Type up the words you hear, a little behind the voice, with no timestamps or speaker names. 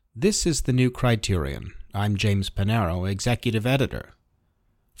This is the New Criterion. I'm James Panaro, Executive Editor.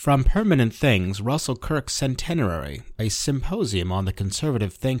 From Permanent Things, Russell Kirk's Centenary, a symposium on the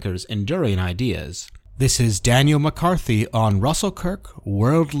conservative thinker's enduring ideas. This is Daniel McCarthy on Russell Kirk,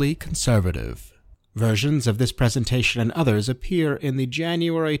 Worldly Conservative. Versions of this presentation and others appear in the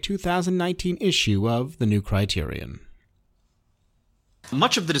January 2019 issue of the New Criterion.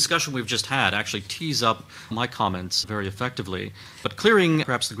 Much of the discussion we've just had actually tees up my comments very effectively, but clearing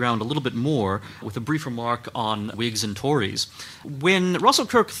perhaps the ground a little bit more with a brief remark on Whigs and Tories. When Russell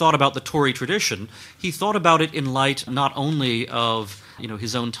Kirk thought about the Tory tradition, he thought about it in light not only of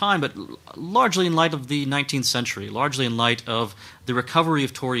his own time, but largely in light of the 19th century, largely in light of the recovery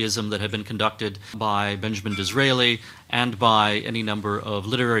of Toryism that had been conducted by Benjamin Disraeli and by any number of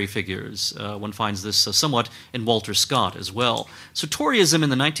literary figures. One finds this somewhat in Walter Scott as well. So Toryism in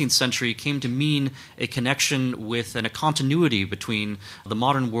the 19th century came to mean a connection with and a continuity between the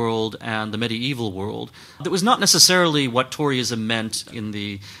modern world and the medieval world that was not necessarily what Toryism meant in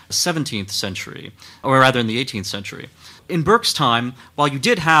the 17th century, or rather in the 18th century. In Burke's time, while you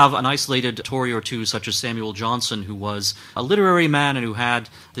did have an isolated Tory or two, such as Samuel Johnson, who was a literary man and who had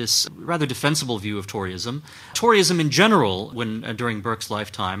this rather defensible view of Toryism, Toryism in general, during Burke's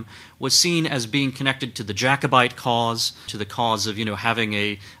lifetime, was seen as being connected to the Jacobite cause, to the cause of having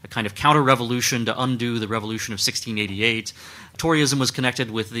a kind of counter-revolution to undo the revolution of 1688. Toryism was connected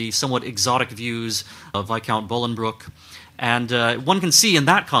with the somewhat exotic views of Viscount Bolingbroke. And one can see in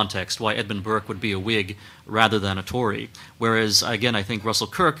that context why Edmund Burke would be a Whig rather than a Tory. Whereas, again, I think Russell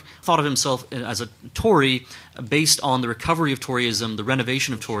Kirk thought of himself as a Tory based on the recovery of Toryism, the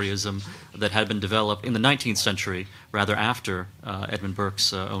renovation of Toryism that had been developed in the 19th century, rather after Edmund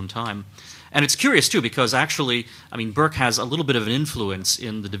Burke's own time. And it's curious, too, because actually, Burke has a little bit of an influence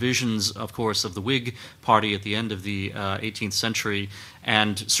in the divisions, of course, of the Whig Party at the end of the 18th century,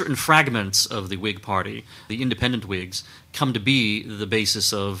 and certain fragments of the Whig Party, the independent Whigs, come to be the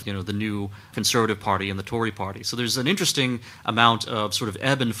basis of the new Conservative Party and the Tory Party. So there's an interesting amount of sort of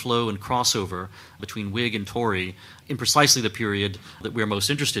ebb and flow and crossover between Whig and Tory in precisely the period that we're most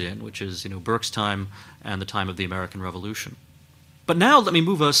interested in, which is Burke's time and the time of the American Revolution. But now let me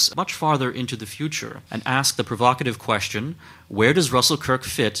move us much farther into the future and ask the provocative question, where does Russell Kirk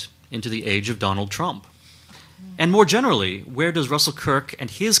fit into the age of Donald Trump? And more generally, where does Russell Kirk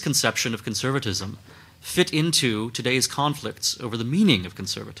and his conception of conservatism fit into today's conflicts over the meaning of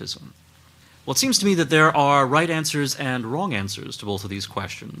conservatism? Well, it seems to me that there are right answers and wrong answers to both of these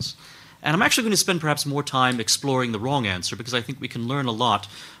questions. And I'm actually going to spend perhaps more time exploring the wrong answer because I think we can learn a lot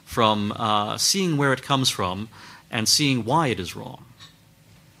from seeing where it comes from and seeing why it is wrong.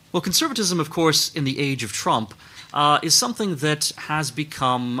 Well, conservatism, of course, in the age of Trump, is something that has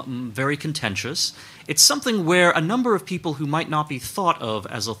become very contentious. It's something where a number of people who might not be thought of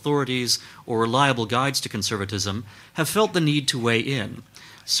as authorities or reliable guides to conservatism have felt the need to weigh in.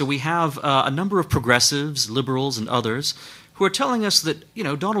 So we have a number of progressives, liberals, and others who are telling us that,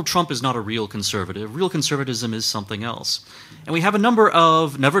 Donald Trump is not a real conservative. Real conservatism is something else. And we have a number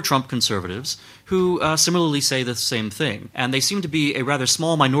of never-Trump conservatives who similarly say the same thing. And they seem to be a rather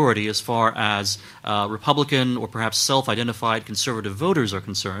small minority as far as Republican or perhaps self-identified conservative voters are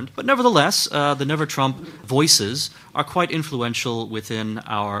concerned. But nevertheless, the never-Trump voices are quite influential within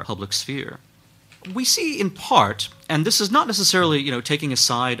our public sphere. We see in part, and this is not necessarily, taking a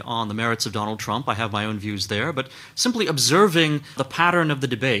side on the merits of Donald Trump, I have my own views there, but simply observing the pattern of the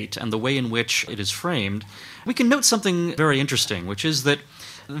debate and the way in which it is framed, we can note something very interesting, which is that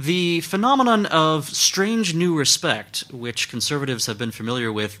the phenomenon of strange new respect, which conservatives have been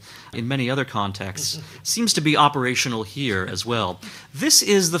familiar with in many other contexts, seems to be operational here as well. This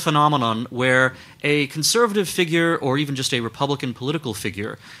is the phenomenon where a conservative figure, or even just a Republican political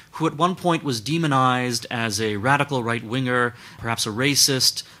figure, who at one point was demonized as a radical right-winger, perhaps a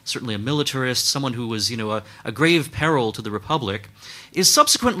racist, certainly a militarist, someone who was, a grave peril to the Republic, is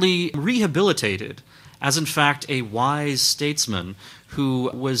subsequently rehabilitated as in fact a wise statesman who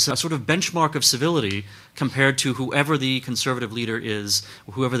was a sort of benchmark of civility compared to whoever the conservative leader is,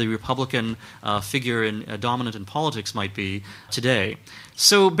 whoever the Republican figure dominant in politics might be today.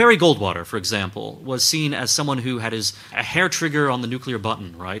 So Barry Goldwater, for example, was seen as someone who had a hair trigger on the nuclear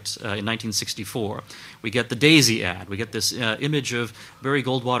button, right, in 1964. We get the Daisy ad. We get this image of Barry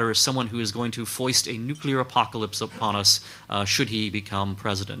Goldwater as someone who is going to foist a nuclear apocalypse upon us should he become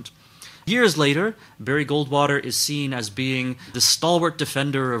president. Years later, Barry Goldwater is seen as being the stalwart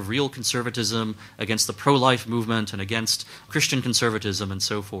defender of real conservatism against the pro-life movement and against Christian conservatism and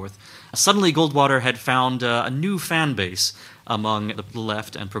so forth. Suddenly, Goldwater had found a new fan base among the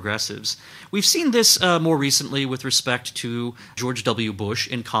left and progressives. We've seen this more recently with respect to George W. Bush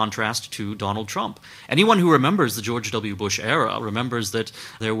in contrast to Donald Trump. Anyone who remembers the George W. Bush era remembers that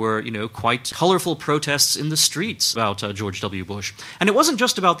there were, quite colorful protests in the streets about George W. Bush. And it wasn't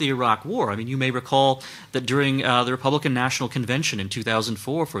just about the Iraq War. I mean, you may recall that during the Republican National Convention in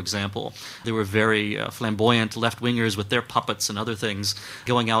 2004, for example, there were very flamboyant left-wingers with their puppets and other things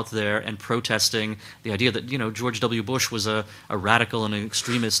going out there and protesting the idea that, George W. Bush was a radical and an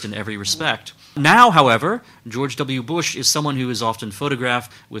extremist in every respect. Now, however, George W. Bush is someone who is often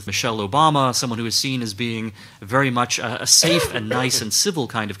photographed with Michelle Obama, someone who is seen as being very much a safe and nice and civil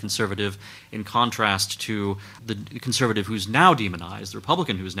kind of conservative, in contrast to the conservative who's now demonized, the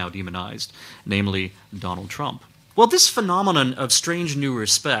Republican who's now demonized, namely Donald Trump. Well, this phenomenon of strange new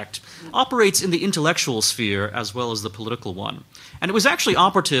respect operates in the intellectual sphere as well as the political one. And it was actually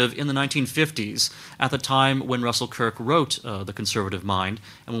operative in the 1950s, at the time when Russell Kirk wrote The Conservative Mind,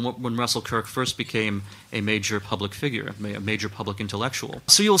 and when Russell Kirk first became a major public figure, a major public intellectual.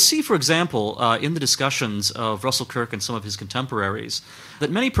 So you'll see, for example, in the discussions of Russell Kirk and some of his contemporaries,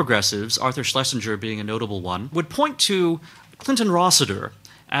 that many progressives, Arthur Schlesinger being a notable one, would point to Clinton Rossiter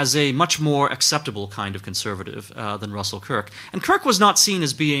as a much more acceptable kind of conservative than Russell Kirk. And Kirk was not seen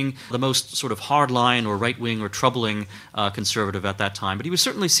as being the most sort of hardline or right-wing or troubling conservative at that time, but he was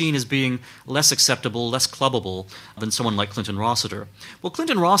certainly seen as being less acceptable, less clubbable than someone like Clinton Rossiter. Well,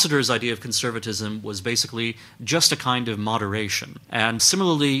 Clinton Rossiter's idea of conservatism was basically just a kind of moderation. And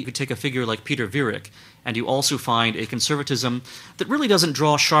similarly, you could take a figure like Peter Viereck, and you also find a conservatism that really doesn't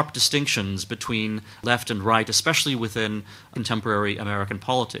draw sharp distinctions between left and right, especially within contemporary American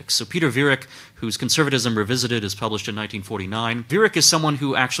politics. So Peter Viereck, whose Conservatism Revisited is published in 1949, Viereck is someone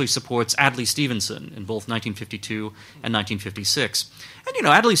who actually supports Adlai Stevenson in both 1952 and 1956. And,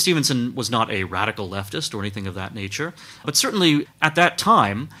 Adlai Stevenson was not a radical leftist or anything of that nature, but certainly at that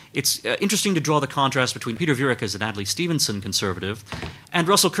time, it's interesting to draw the contrast between Peter Viereck as an Adlai Stevenson conservative and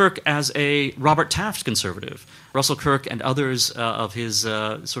Russell Kirk as a Robert Taft conservative. Russell Kirk and others of his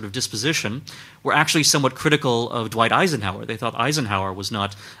sort of disposition were actually somewhat critical of Dwight Eisenhower. They thought Eisenhower was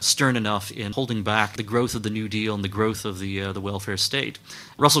not stern enough in holding back the growth of the New Deal and the growth of the welfare state.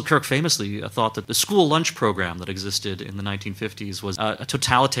 Russell Kirk famously thought that the school lunch program that existed in the 1950s was a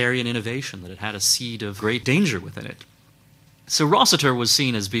totalitarian innovation, that it had a seed of great danger within it. So Rossiter was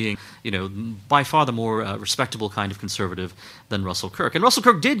seen as being, by far the more respectable kind of conservative than Russell Kirk. And Russell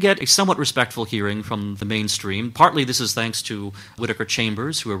Kirk did get a somewhat respectful hearing from the mainstream. Partly this is thanks to Whittaker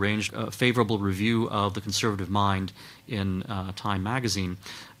Chambers, who arranged a favorable review of The Conservative Mind in Time magazine.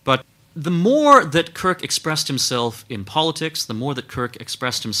 But the more that Kirk expressed himself in politics, the more that Kirk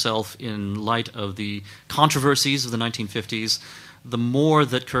expressed himself in light of the controversies of the 1950s, the more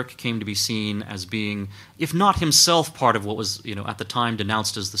that Kirk came to be seen as being, if not himself part of what was, at the time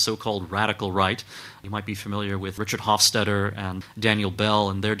denounced as the so-called radical right. You might be familiar with Richard Hofstadter and Daniel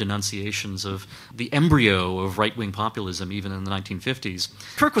Bell and their denunciations of the embryo of right-wing populism even in the 1950s.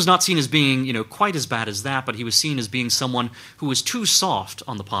 Kirk was not seen as being, quite as bad as that, but he was seen as being someone who was too soft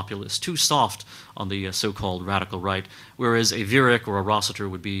on the populists, too soft on the so-called radical right, whereas a Viereck or a Rossiter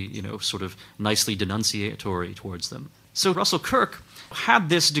would be, sort of nicely denunciatory towards them. So Russell Kirk had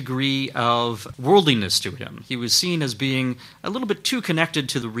this degree of worldliness to him. He was seen as being a little bit too connected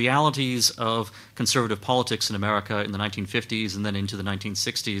to the realities of conservative politics in America in the 1950s and then into the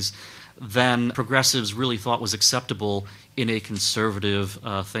 1960s than progressives really thought was acceptable in a conservative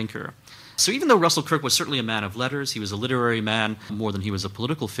thinker. So even though Russell Kirk was certainly a man of letters, he was a literary man more than he was a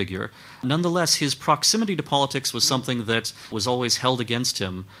political figure, nonetheless his proximity to politics was something that was always held against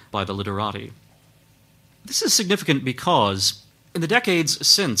him by the literati. This is significant because in the decades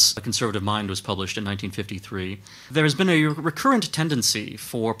since The Conservative Mind was published in 1953, there has been a recurrent tendency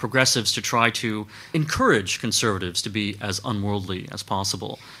for progressives to try to encourage conservatives to be as unworldly as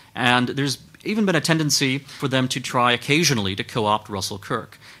possible. And there's even been a tendency for them to try occasionally to co-opt Russell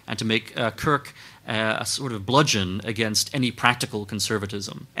Kirk and to make Kirk a sort of bludgeon against any practical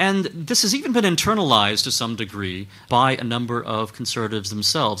conservatism. And this has even been internalized to some degree by a number of conservatives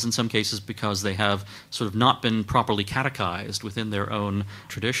themselves, in some cases because they have sort of not been properly catechized within their own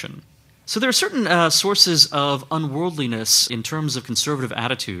tradition. So there are certain sources of unworldliness in terms of conservative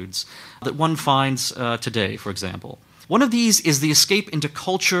attitudes that one finds today, for example. One of these is the escape into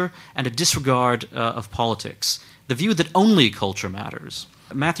culture and a disregard of politics, the view that only culture matters.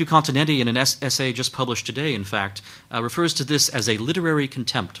 Matthew Continetti, in an essay just published today, in fact, refers to this as a literary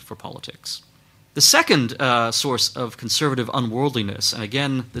contempt for politics. The second source of conservative unworldliness, and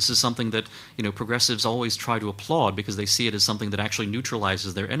again, this is something that progressives always try to applaud because they see it as something that actually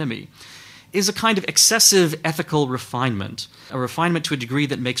neutralizes their enemy, is a kind of excessive ethical refinement, a refinement to a degree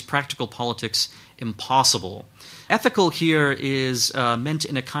that makes practical politics impossible. Ethical here is meant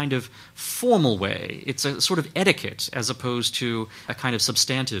in a kind of formal way. It's a sort of etiquette as opposed to a kind of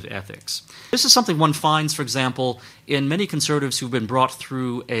substantive ethics. This is something one finds, for example, in many conservatives who've been brought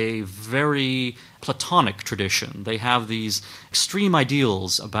through a very Platonic tradition. They have these extreme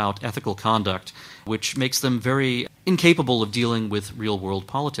ideals about ethical conduct, which makes them very incapable of dealing with real-world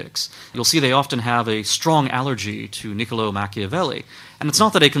politics. You'll see they often have a strong allergy to Niccolò Machiavelli. And it's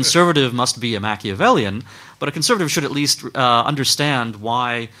not that a conservative must be a Machiavellian, but a conservative should at least understand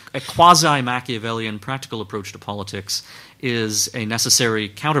why a quasi-Machiavellian practical approach to politics is a necessary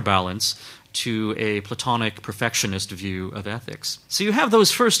counterbalance to a Platonic perfectionist view of ethics. So you have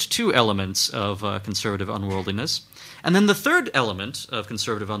those first two elements of conservative unworldliness. And then the third element of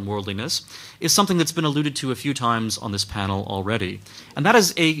conservative unworldliness is something that's been alluded to a few times on this panel already. And that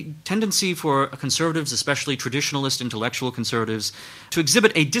is a tendency for conservatives, especially traditionalist intellectual conservatives, to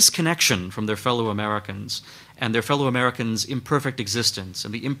exhibit a disconnection from their fellow Americans and their fellow Americans' imperfect existence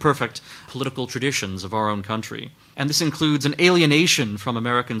and the imperfect political traditions of our own country. And this includes an alienation from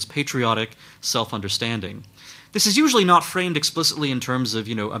Americans' patriotic self-understanding. This is usually not framed explicitly in terms of,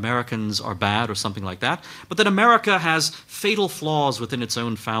 Americans are bad or something like that, but that America has fatal flaws within its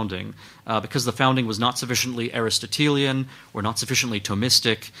own founding because the founding was not sufficiently Aristotelian or not sufficiently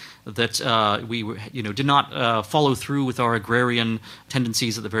Thomistic, that we did not follow through with our agrarian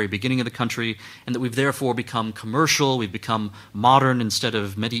tendencies at the very beginning of the country, and that we've therefore become commercial, we've become modern instead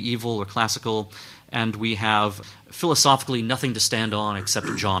of medieval or classical, and we have philosophically nothing to stand on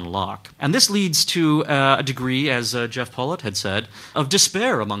except John Locke. And this leads to a degree, as Jeff Pollitt had said, of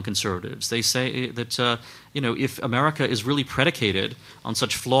despair among conservatives. They say that, if America is really predicated on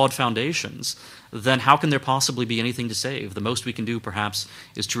such flawed foundations, then how can there possibly be anything to save? The most we can do, perhaps,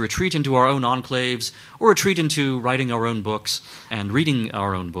 is to retreat into our own enclaves or retreat into writing our own books and reading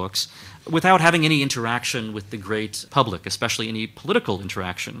our own books without having any interaction with the great public, especially any political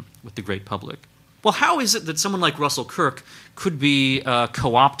interaction with the great public. Well, how is it that someone like Russell Kirk could be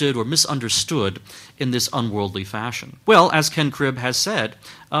co-opted or misunderstood in this unworldly fashion? Well, as Ken Cribb has said,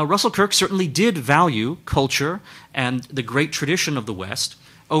 Russell Kirk certainly did value culture and the great tradition of the West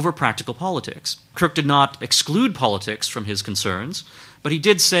over practical politics. Kirk did not exclude politics from his concerns, but he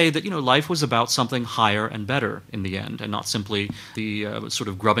did say that life was about something higher and better in the end, and not simply the sort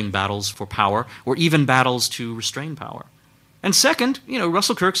of grubbing battles for power or even battles to restrain power. And second,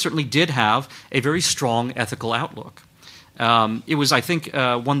 Russell Kirk certainly did have a very strong ethical outlook. It was, I think,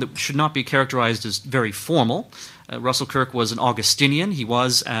 one that should not be characterized as very formal. Russell Kirk was an Augustinian. He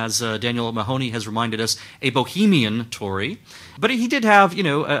was, as Daniel Mahoney has reminded us, a Bohemian Tory. But he did have,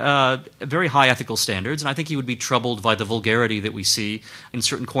 very high ethical standards, and I think he would be troubled by the vulgarity that we see in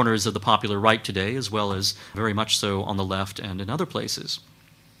certain corners of the popular right today, as well as very much so on the left and in other places.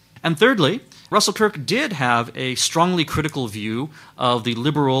 And thirdly, Russell Kirk did have a strongly critical view of the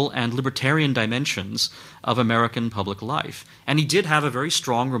liberal and libertarian dimensions of American public life. And he did have a very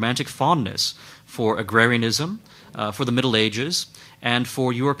strong romantic fondness for agrarianism, for the Middle Ages, and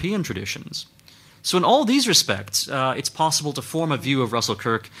for European traditions. So in all these respects, it's possible to form a view of Russell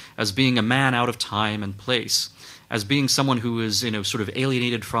Kirk as being a man out of time and place, as being someone who is, sort of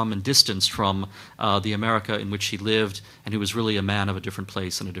alienated from and distanced from the America in which he lived, and who was really a man of a different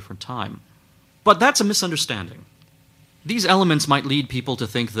place and a different time. But that's a misunderstanding. These elements might lead people to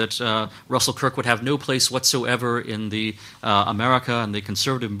think that Russell Kirk would have no place whatsoever in the America and the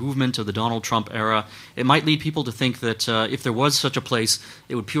conservative movement of the Donald Trump era. It might lead people to think that if there was such a place,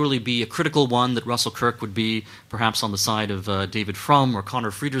 it would purely be a critical one, that Russell Kirk would be perhaps on the side of David Frum or Connor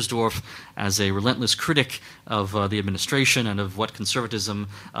Friedersdorf as a relentless critic of the administration and of what conservatism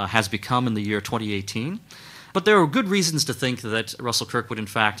has become in the year 2018. But there are good reasons to think that Russell Kirk would, in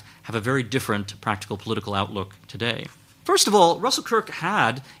fact, have a very different practical political outlook today. First of all, Russell Kirk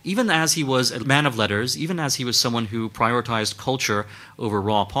had, even as he was a man of letters, even as he was someone who prioritized culture over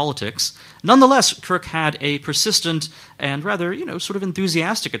raw politics, nonetheless, Kirk had a persistent and rather, sort of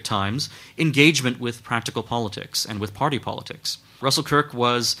enthusiastic at times, engagement with practical politics and with party politics. Russell Kirk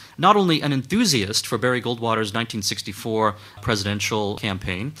was not only an enthusiast for Barry Goldwater's 1964 presidential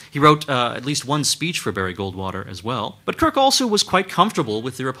campaign, he wrote at least one speech for Barry Goldwater as well, but Kirk also was quite comfortable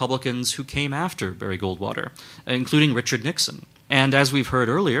with the Republicans who came after Barry Goldwater, including Richard Nixon. And as we've heard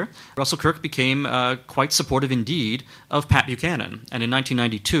earlier, Russell Kirk became quite supportive indeed of Pat Buchanan. And in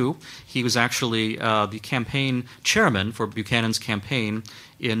 1992, he was actually the campaign chairman for Buchanan's campaign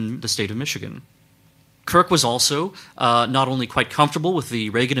in the state of Michigan. Kirk was also not only quite comfortable with the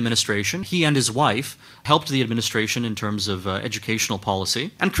Reagan administration, he and his wife helped the administration in terms of educational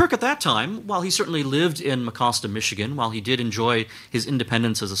policy. And Kirk at that time, while he certainly lived in Mecosta, Michigan, while he did enjoy his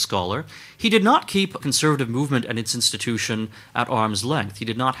independence as a scholar, he did not keep a conservative movement and its institution at arm's length. He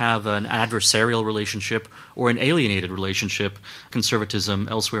did not have an adversarial relationship or an alienated relationship, conservatism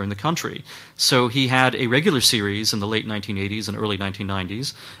elsewhere in the country. So he had a regular series in the late 1980s and early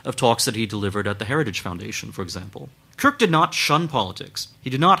 1990s of talks that he delivered at the Heritage Foundation, for example. Kirk did not shun politics. He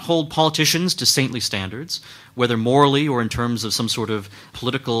did not hold politicians to saintly standards, whether morally or in terms of some sort of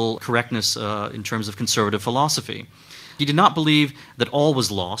political correctness in terms of conservative philosophy. He did not believe that all was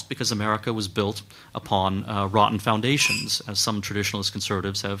lost because America was built upon rotten foundations, as some traditionalist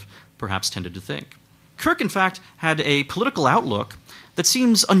conservatives have perhaps tended to think. Kirk, in fact, had a political outlook that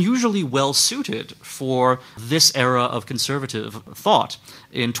seems unusually well-suited for this era of conservative thought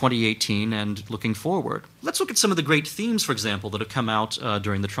in 2018 and looking forward. Let's look at some of the great themes, for example, that have come out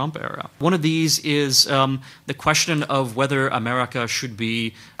during the Trump era. One of these is the question of whether America should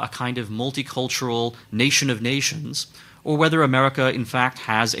be a kind of multicultural nation of nations, or whether America, in fact,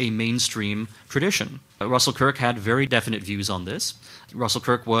 has a mainstream tradition. Russell Kirk had very definite views on this. Russell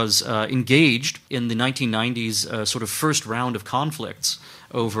Kirk was engaged in the 1990s sort of first round of conflicts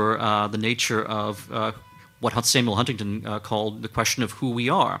over the nature of what Samuel Huntington called the question of who we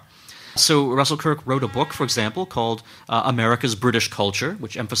are. So Russell Kirk wrote a book, for example, called America's British Culture,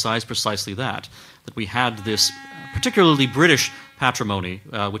 which emphasized precisely that we had this particularly British patrimony,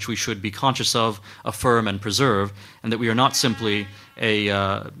 which we should be conscious of, affirm, and preserve, and that we are not simply a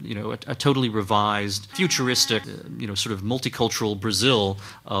totally revised, futuristic, sort of multicultural Brazil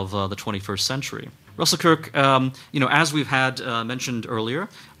of the 21st century. Russell Kirk, as we've had mentioned earlier,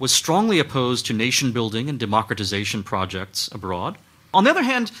 was strongly opposed to nation-building and democratization projects abroad. On the other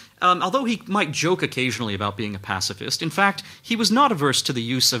hand, although he might joke occasionally about being a pacifist, in fact, he was not averse to the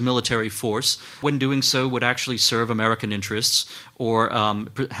use of military force when doing so would actually serve American interests or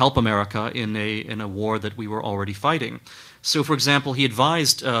help America in a war that we were already fighting. So, for example, he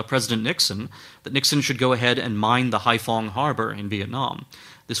advised President Nixon that Nixon should go ahead and mine the Haiphong Harbor in Vietnam.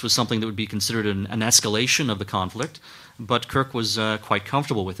 This was something that would be considered an escalation of the conflict, but Kirk was quite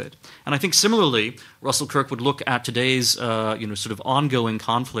comfortable with it. And I think similarly, Russell Kirk would look at today's sort of ongoing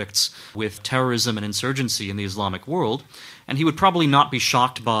conflicts with terrorism and insurgency in the Islamic world, and he would probably not be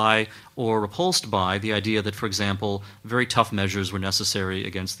shocked by or repulsed by the idea that, for example, very tough measures were necessary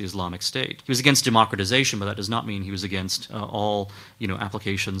against the Islamic State. He was against democratization, but that does not mean he was against all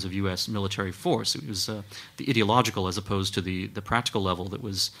applications of U.S. military force. It was the ideological as opposed to the practical level that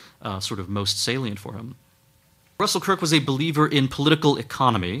was sort of most salient for him. Russell Kirk was a believer in political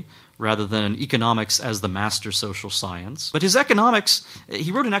economy rather than economics as the master social science. But his economics,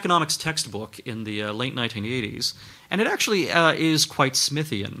 he wrote an economics textbook in the late 1980s, and it actually is quite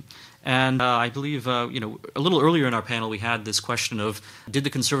Smithian. And I believe, a little earlier in our panel, we had this question of did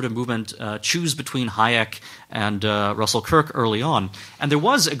the conservative movement choose between Hayek and Russell Kirk early on? And there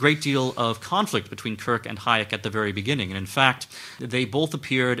was a great deal of conflict between Kirk and Hayek at the very beginning. And in fact, they both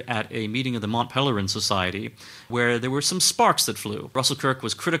appeared at a meeting of the Mont Pelerin Society where there were some sparks that flew. Russell Kirk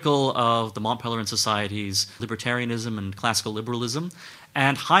was critical of the Mont Pelerin Society's libertarianism and classical liberalism.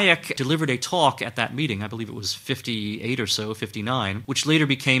 And Hayek delivered a talk at that meeting, I believe it was 58 or so, 59, which later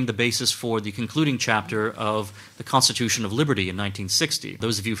became the basis for the concluding chapter of the Constitution of Liberty in 1960.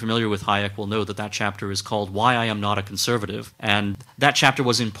 Those of you familiar with Hayek will know that that chapter is called Why I Am Not a Conservative. And that chapter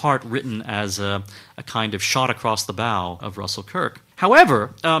was in part written as a kind of shot across the bow of Russell Kirk.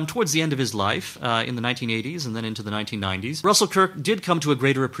 However, towards the end of his life, in the 1980s and then into the 1990s, Russell Kirk did come to a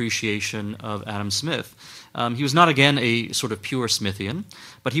greater appreciation of Adam Smith. He was not, again, a sort of pure Smithian,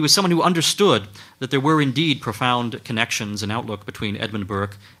 but he was someone who understood that there were indeed profound connections and outlook between Edmund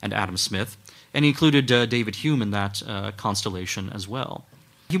Burke and Adam Smith, and he included David Hume in that constellation as well.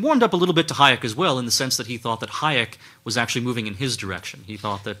 He warmed up a little bit to Hayek as well in the sense that he thought that Hayek was actually moving in his direction. He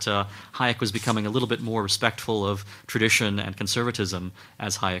thought that Hayek was becoming a little bit more respectful of tradition and conservatism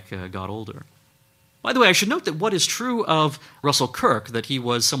as Hayek got older. By the way, I should note that what is true of Russell Kirk, that he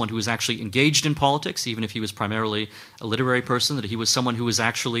was someone who was actually engaged in politics, even if he was primarily a literary person, that he was someone who was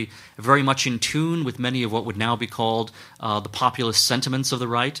actually very much in tune with many of what would now be called the populist sentiments of the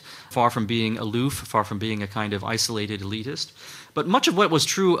right, far from being aloof, far from being a kind of isolated elitist. But much of what was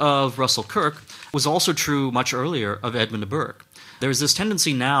true of Russell Kirk was also true much earlier of Edmund Burke. There's this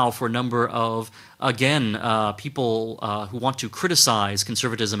tendency now for a number of, again, people who want to criticize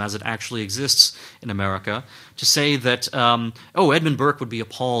conservatism as it actually exists in America to say that, Edmund Burke would be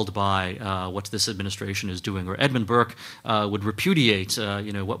appalled by what this administration is doing, or Edmund Burke would repudiate,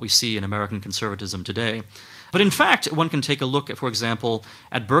 what we see in American conservatism today. But in fact, one can take a look at, for example,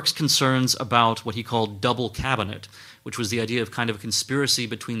 at Burke's concerns about what he called double cabinet, which was the idea of kind of a conspiracy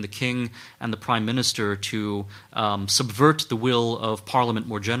between the king and the prime minister to subvert the will of Parliament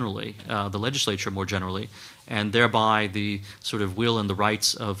more generally, the legislature more generally, and thereby the sort of will and the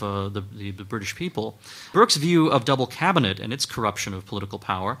rights of the British people. Burke's view of double cabinet and its corruption of political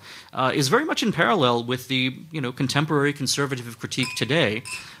power is very much in parallel with the contemporary conservative critique today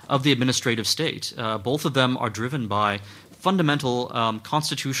of the administrative state. Both of them are driven by fundamental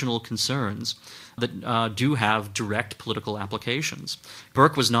constitutional concerns that do have direct political applications.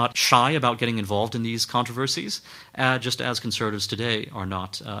 Burke was not shy about getting involved in these controversies, just as conservatives today are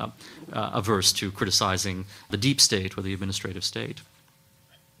not averse to criticizing the deep state or the administrative state.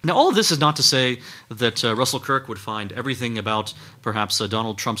 Now, all of this is not to say that Russell Kirk would find everything about perhaps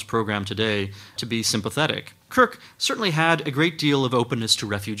Donald Trump's program today to be sympathetic. Kirk certainly had a great deal of openness to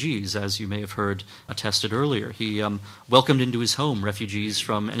refugees, as you may have heard attested earlier. He welcomed into his home refugees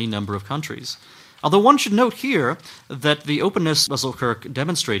from any number of countries. Although one should note here that the openness Russell Kirk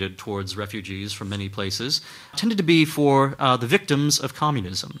demonstrated towards refugees from many places tended to be for the victims of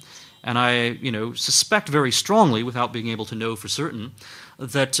communism. And I, suspect very strongly, without being able to know for certain,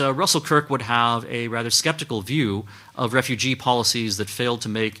 that Russell Kirk would have a rather skeptical view of refugee policies that failed to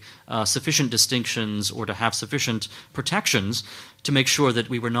make sufficient distinctions or to have sufficient protections to make sure that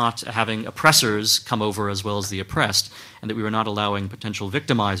we were not having oppressors come over as well as the oppressed, and that we were not allowing potential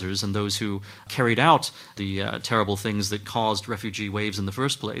victimizers and those who carried out the terrible things that caused refugee waves in the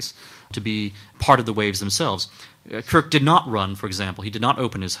first place to be part of the waves themselves. Kirk did not run, for example, he did not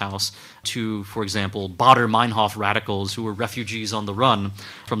open his house to, for example, Baader-Meinhof radicals who were refugees on the run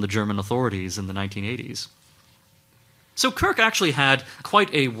from the German authorities in the 1980s. So Kirk actually had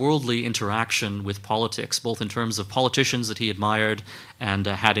quite a worldly interaction with politics, both in terms of politicians that he admired and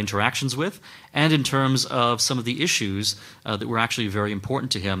had interactions with, and in terms of some of the issues that were actually very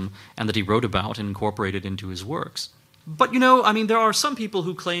important to him and that he wrote about and incorporated into his works. But, there are some people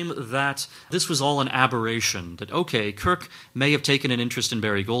who claim that this was all an aberration, that, okay, Kirk may have taken an interest in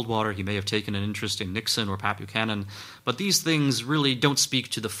Barry Goldwater, he may have taken an interest in Nixon or Pat Buchanan, but these things really don't speak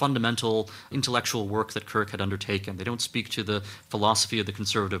to the fundamental intellectual work that Kirk had undertaken. They don't speak to the philosophy of the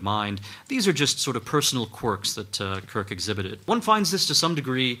conservative mind. These are just sort of personal quirks that Kirk exhibited. One finds this to some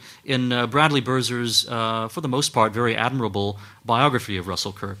degree in Bradley Berzer's, for the most part, very admirable biography of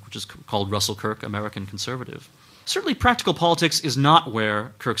Russell Kirk, which is called Russell Kirk, American Conservative. Certainly practical politics is not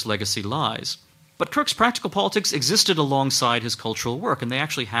where Kirk's legacy lies. But Kirk's practical politics existed alongside his cultural work, and they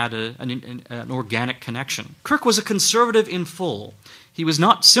actually had an organic connection. Kirk was a conservative in full. He was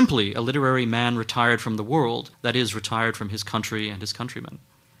not simply a literary man retired from the world, that is, retired from his country and his countrymen.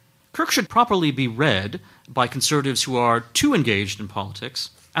 Kirk should properly be read by conservatives who are too engaged in politics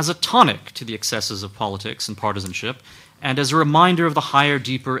as a tonic to the excesses of politics and partisanship, and as a reminder of the higher,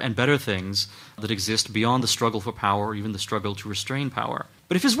 deeper, and better things that exist beyond the struggle for power or even the struggle to restrain power.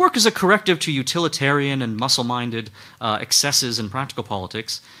 But if his work is a corrective to utilitarian and muscle-minded excesses in practical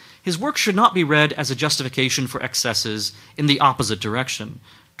politics, his work should not be read as a justification for excesses in the opposite direction,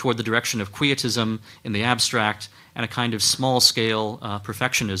 toward the direction of quietism in the abstract and a kind of small-scale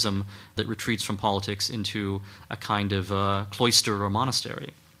perfectionism that retreats from politics into a kind of cloister or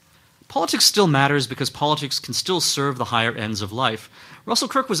monastery. Politics still matters because politics can still serve the higher ends of life. Russell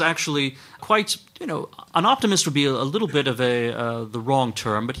Kirk was actually quite, an optimist would be a little bit of the wrong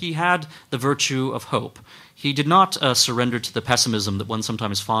term, but he had the virtue of hope. He did not surrender to the pessimism that one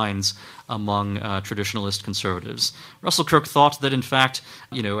sometimes finds among traditionalist conservatives. Russell Kirk thought that, in fact,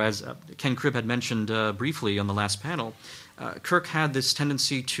 as Ken Cribb had mentioned briefly on the last panel, Kirk had this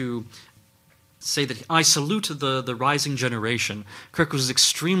tendency to say that I salute the rising generation. Kirk was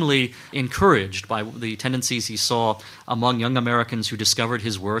extremely encouraged by the tendencies he saw among young Americans who discovered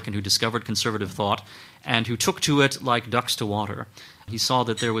his work and who discovered conservative thought and who took to it like ducks to water. He saw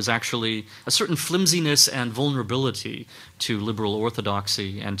that there was actually a certain flimsiness and vulnerability to liberal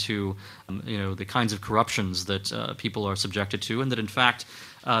orthodoxy and to the kinds of corruptions that people are subjected to, and that in fact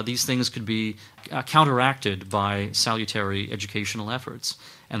these things could be counteracted by salutary educational efforts,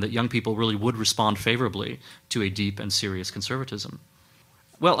 and that young people really would respond favorably to a deep and serious conservatism.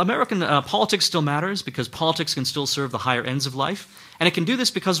 Well, American politics still matters because politics can still serve the higher ends of life, and it can do this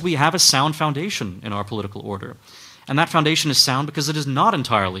because we have a sound foundation in our political order. And that foundation is sound because it is not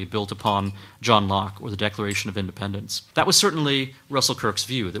entirely built upon John Locke or the Declaration of Independence. That was certainly Russell Kirk's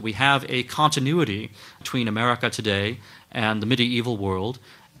view, that we have a continuity between America today and the medieval world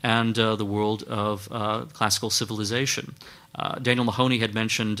and the world of classical civilization. Daniel Mahoney had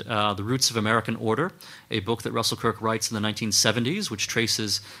mentioned The Roots of American Order, a book that Russell Kirk writes in the 1970s, which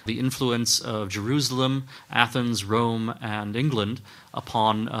traces the influence of Jerusalem, Athens, Rome, and England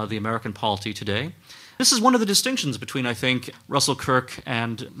upon the American polity today. This is one of the distinctions between, I think, Russell Kirk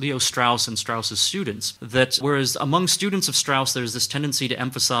and Leo Strauss and Strauss's students, that whereas among students of Strauss there's this tendency to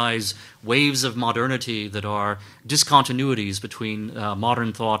emphasize waves of modernity that are discontinuities between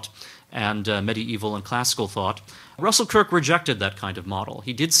modern thought and medieval and classical thought, Russell Kirk rejected that kind of model.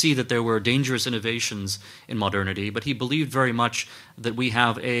 He did see that there were dangerous innovations in modernity, but he believed very much that we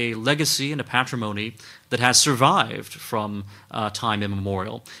have a legacy and a patrimony that has survived from time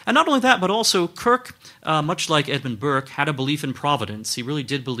immemorial. And not only that, but also Kirk, much like Edmund Burke, had a belief in providence. He really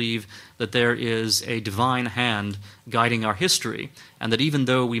did believe that there is a divine hand guiding our history, and that even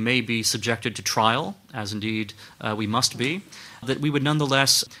though we may be subjected to trial, as indeed we must be, that we would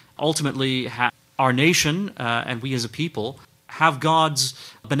nonetheless ultimately have our nation and we as a people have God's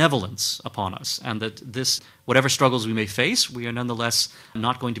benevolence upon us, and that this, whatever struggles we may face, we are nonetheless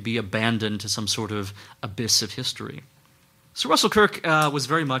not going to be abandoned to some sort of abyss of history. So Russell Kirk was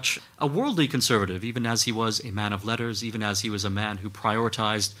very much a worldly conservative, even as he was a man of letters, even as he was a man who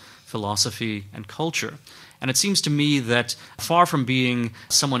prioritized philosophy and culture. And it seems to me that far from being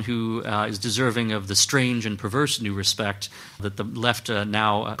someone who is deserving of the strange and perverse new respect that the left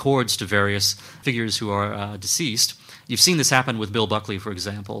now accords to various figures who are deceased, you've seen this happen with Bill Buckley, for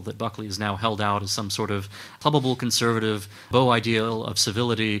example, that Buckley is now held out as some sort of clubbable conservative, beau ideal of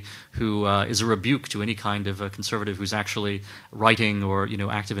civility who is a rebuke to any kind of a conservative who's actually writing or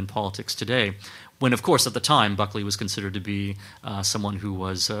active in politics today. When, of course, at the time, Buckley was considered to be someone who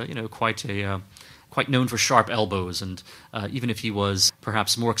was quite known for sharp elbows, and even if he was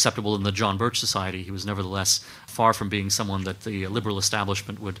perhaps more acceptable in the John Birch Society, he was nevertheless far from being someone that the liberal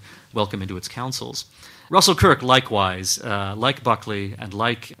establishment would welcome into its councils. Russell Kirk, likewise, like Buckley and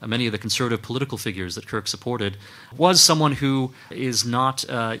like many of the conservative political figures that Kirk supported, was someone who is not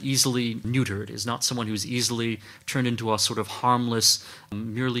easily neutered, is not someone who's easily turned into a sort of harmless,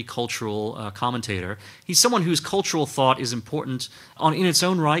 merely cultural commentator. He's someone whose cultural thought is important in its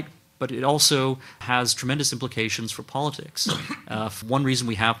own right, but it also has tremendous implications for politics. One reason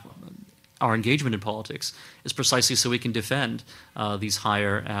we have our engagement in politics is precisely so we can defend these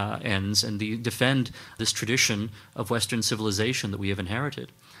higher ends and defend this tradition of Western civilization that we have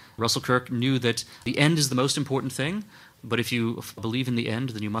inherited. Russell Kirk knew that the end is the most important thing, but if you believe in the end,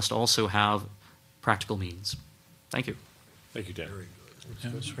 then you must also have practical means. Thank you. Thank you, Dan. Very good. Yeah,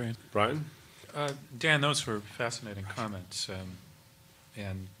 That's great. Brian? Dan, those were fascinating comments,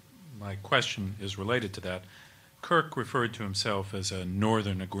 and my question is related to that. Kirk referred to himself as a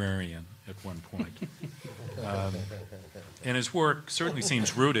northern agrarian at one point. And his work certainly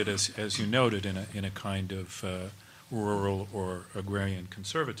seems rooted, as you noted, in a kind of rural or agrarian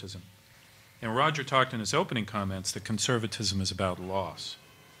conservatism. And Roger talked in his opening comments that conservatism is about loss.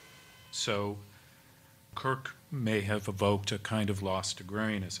 So Kirk may have evoked a kind of lost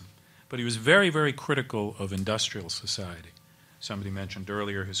agrarianism. But he was very, very critical of industrial society. Somebody mentioned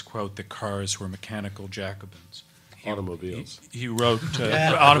earlier his quote that cars were mechanical Jacobins. Automobiles. He wrote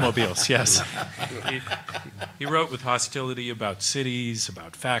automobiles, yes. He wrote with hostility about cities,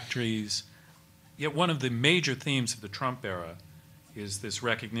 about factories. Yet one of the major themes of the Trump era is this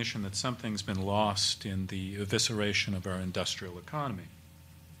recognition that something's been lost in the evisceration of our industrial economy,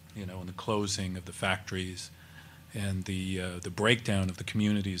 in the closing of the factories and the breakdown of the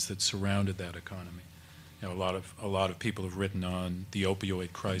communities that surrounded that economy. A lot of people have written on the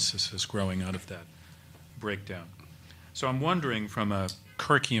opioid crisis as growing out of that breakdown. So I'm wondering, from a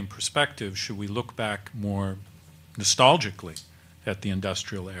Kirkian perspective, should we look back more nostalgically at the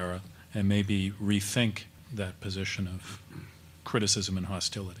industrial era and maybe rethink that position of criticism and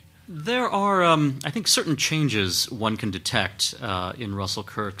hostility? There are, I think, certain changes one can detect in Russell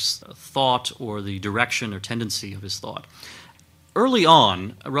Kirk's thought or the direction or tendency of his thought. Early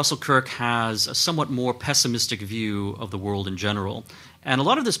on, Russell Kirk has a somewhat more pessimistic view of the world in general. And a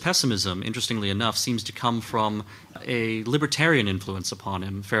lot of this pessimism, interestingly enough, seems to come from a libertarian influence upon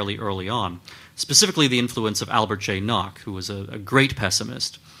him fairly early on, specifically the influence of Albert J. Nock, who was a great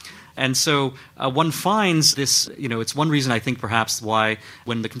pessimist. And so one finds this, it's one reason I think perhaps why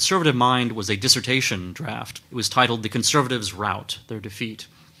when the conservative mind was a dissertation draft, it was titled The Conservatives' Rout, Their Defeat.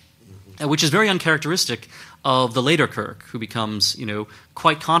 which is very uncharacteristic of the later Kirk, who becomes,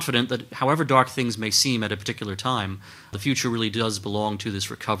 quite confident that however dark things may seem at a particular time, the future really does belong to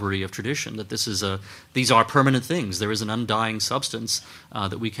this recovery of tradition, that these are permanent things. There is an undying substance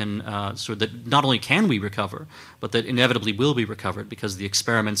that we can, that not only can we recover, but that inevitably will be recovered because the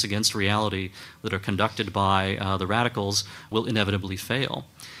experiments against reality that are conducted by the radicals will inevitably fail.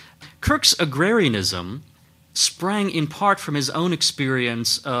 Kirk's agrarianism sprang in part from his own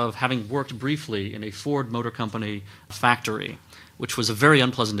experience of having worked briefly in a Ford Motor Company factory, which was a very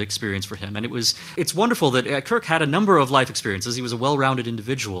unpleasant experience for him. And it's wonderful that Kirk had a number of life experiences. He was a well-rounded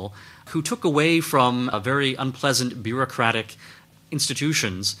individual who took away from a very unpleasant bureaucratic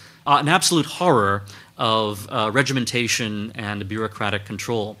institutions an absolute horror of regimentation and bureaucratic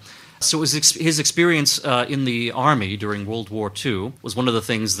control. So his experience in the Army during World War II was one of the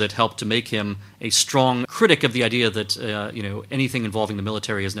things that helped to make him a strong critic of the idea that anything involving the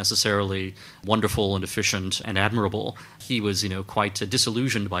military is necessarily wonderful and efficient and admirable. He was quite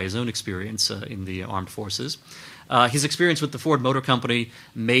disillusioned by his own experience in the armed forces. His experience with the Ford Motor Company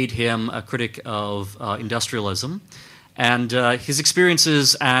made him a critic of industrialism. And his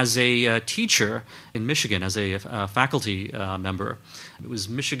experiences as a teacher in Michigan, as a faculty member, it was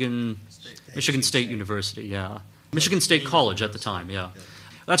Michigan State University, yeah. Michigan State College at the time, yeah.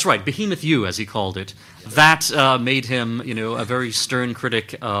 That's right, Behemoth U, as he called it. That made him, a very stern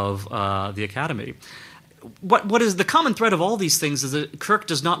critic of the academy. What is the common thread of all these things is that Kirk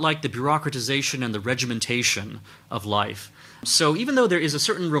does not like the bureaucratization and the regimentation of life. So even though there is a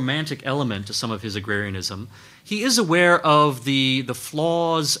certain romantic element to some of his agrarianism, he is aware of the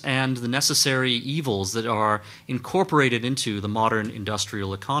flaws and the necessary evils that are incorporated into the modern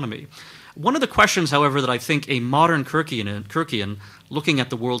industrial economy. One of the questions, however, that I think a modern Kirkian looking at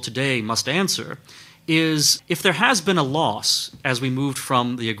the world today must answer is if there has been a loss as we moved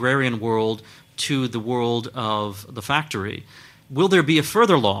from the agrarian world to the world of the factory, will there be a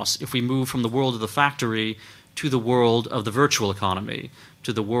further loss if we move from the world of the factory to the world of the virtual economy,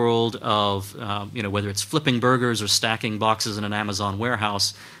 to the world of, whether it's flipping burgers or stacking boxes in an Amazon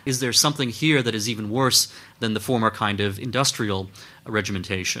warehouse? Is there something here that is even worse than the former kind of industrial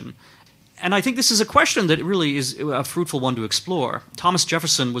regimentation? And I think this is a question that really is a fruitful one to explore. Thomas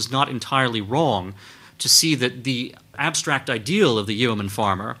Jefferson was not entirely wrong to see that the abstract ideal of the yeoman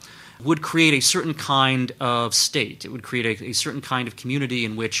farmer would create a certain kind of state. It would create a certain kind of community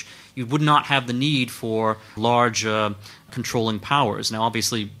in which you would not have the need for large controlling powers. Now,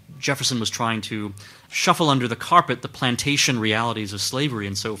 obviously, Jefferson was trying to shuffle under the carpet the plantation realities of slavery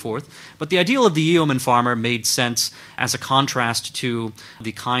and so forth, but the ideal of the yeoman farmer made sense as a contrast to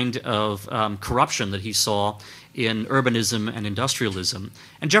the kind of corruption that he saw in urbanism and industrialism.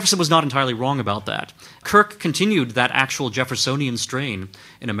 And Jefferson was not entirely wrong about that. Kirk continued that actual Jeffersonian strain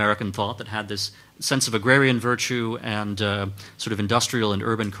in American thought that had this sense of agrarian virtue and sort of industrial and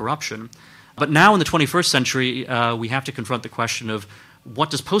urban corruption. But now in the 21st century, we have to confront the question of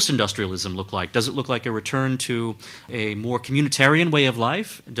what does post-industrialism look like? Does it look like a return to a more communitarian way of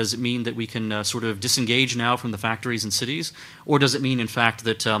life? Does it mean that we can sort of disengage now from the factories and cities? Or does it mean, in fact,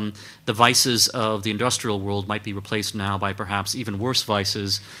 that the vices of the industrial world might be replaced now by perhaps even worse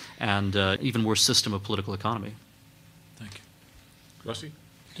vices and even worse system of political economy? Thank you. Rusty?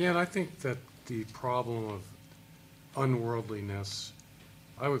 Dan, I think that the problem of unworldliness,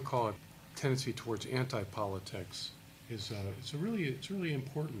 I would call it tendency towards anti-politics, it's really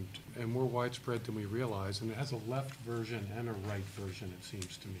important and more widespread than we realize, and it has a left version and a right version, it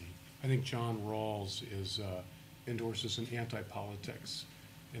seems to me. I think John Rawls endorses an anti-politics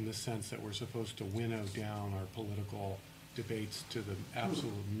in the sense that we're supposed to winnow down our political debates to the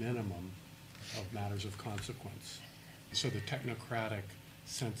absolute minimum of matters of consequence. So the technocratic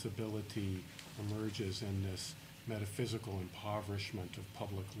sensibility emerges in this metaphysical impoverishment of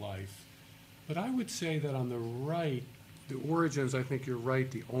public life. But I would say that on the right, the origins, I think you're right,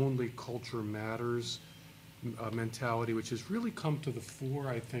 the only culture matters mentality, which has really come to the fore,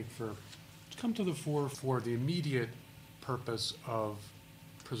 I think, for the immediate purpose of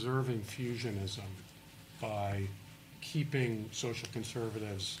preserving fusionism by keeping social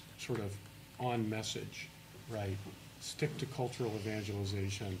conservatives sort of on message, right? Stick to cultural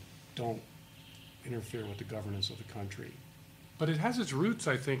evangelization, don't interfere with the governance of the country. But it has its roots,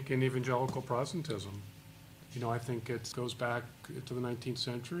 I think, in evangelical Protestantism. I think it goes back to the 19th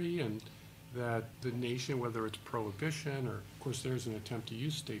century, and that the nation, whether it's prohibition or, of course, there's an attempt to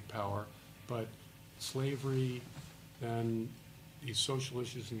use state power, but slavery, then these social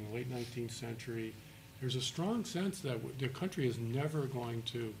issues in the late 19th century, there's a strong sense that the country is never going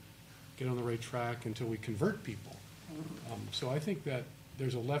to get on the right track until we convert people. So I think that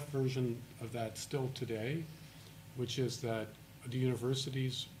there's a left version of that still today, which is that the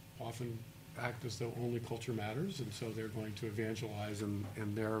universities often act as though only culture matters, and so they're going to evangelize in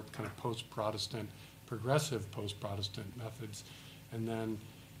their kind of post-Protestant, progressive post-Protestant methods. And then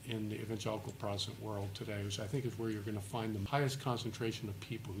in the evangelical Protestant world today, which I think is where you're going to find the highest concentration of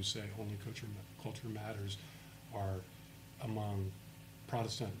people who say only culture matters, are among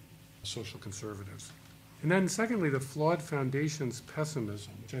Protestant social conservatives. And then secondly, the flawed foundations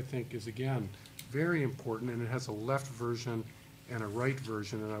pessimism, which I think is, again, very important, and it has a left version and a right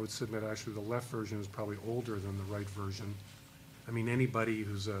version, and I would submit actually the left version is probably older than the right version. I mean, anybody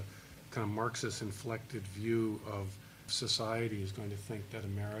who's a kind of Marxist-inflected view of society is going to think that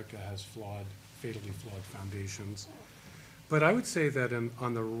America has fatally flawed foundations. But I would say that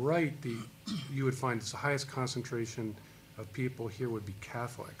on the right, you would find the highest concentration of people here would be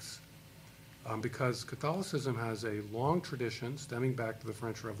Catholics. Because Catholicism has a long tradition, stemming back to the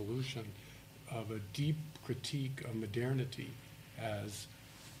French Revolution, of a deep critique of modernity as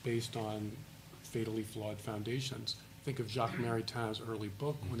based on fatally flawed foundations. Think of Jacques Maritain's early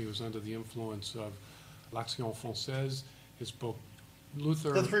book when he was under the influence of L'Action Française, his book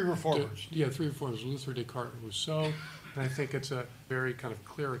Luther. The Three Reformers. Three Reformers, Luther, Descartes, and Rousseau. And I think it's a very kind of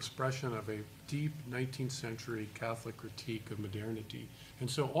clear expression of a deep 19th century Catholic critique of modernity. And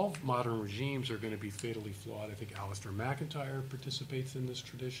so all modern regimes are going to be fatally flawed. I think Alistair McIntyre participates in this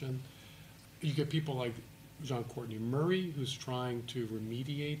tradition. You get people like John Courtney Murray, who's trying to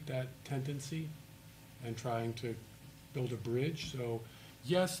remediate that tendency and trying to build a bridge. So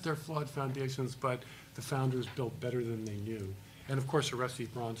yes, they're flawed foundations, but the founders built better than they knew. And of course, Orestes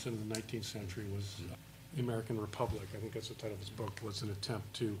Bronson in the 19th century was the American Republic. I think that's the title of his book, was an attempt to